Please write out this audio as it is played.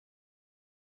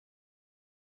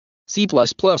C++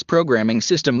 programming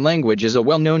system language is a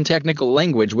well-known technical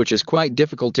language which is quite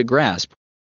difficult to grasp.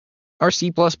 Our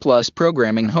C++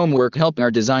 programming homework help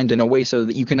are designed in a way so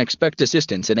that you can expect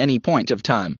assistance at any point of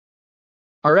time.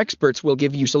 Our experts will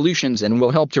give you solutions and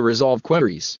will help to resolve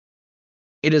queries.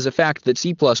 It is a fact that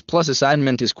C++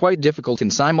 assignment is quite difficult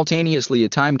and simultaneously a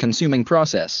time-consuming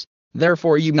process.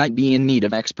 Therefore, you might be in need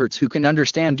of experts who can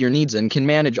understand your needs and can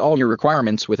manage all your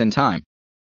requirements within time.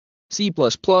 C++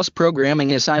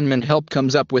 programming assignment help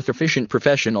comes up with efficient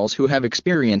professionals who have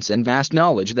experience and vast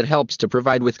knowledge that helps to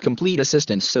provide with complete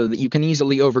assistance so that you can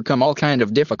easily overcome all kind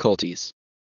of difficulties.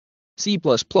 C++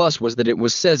 was that it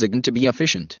was designed to be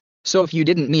efficient, so if you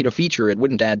didn't need a feature it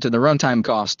wouldn't add to the runtime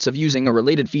costs of using a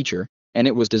related feature, and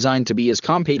it was designed to be as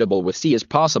compatible with C as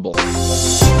possible.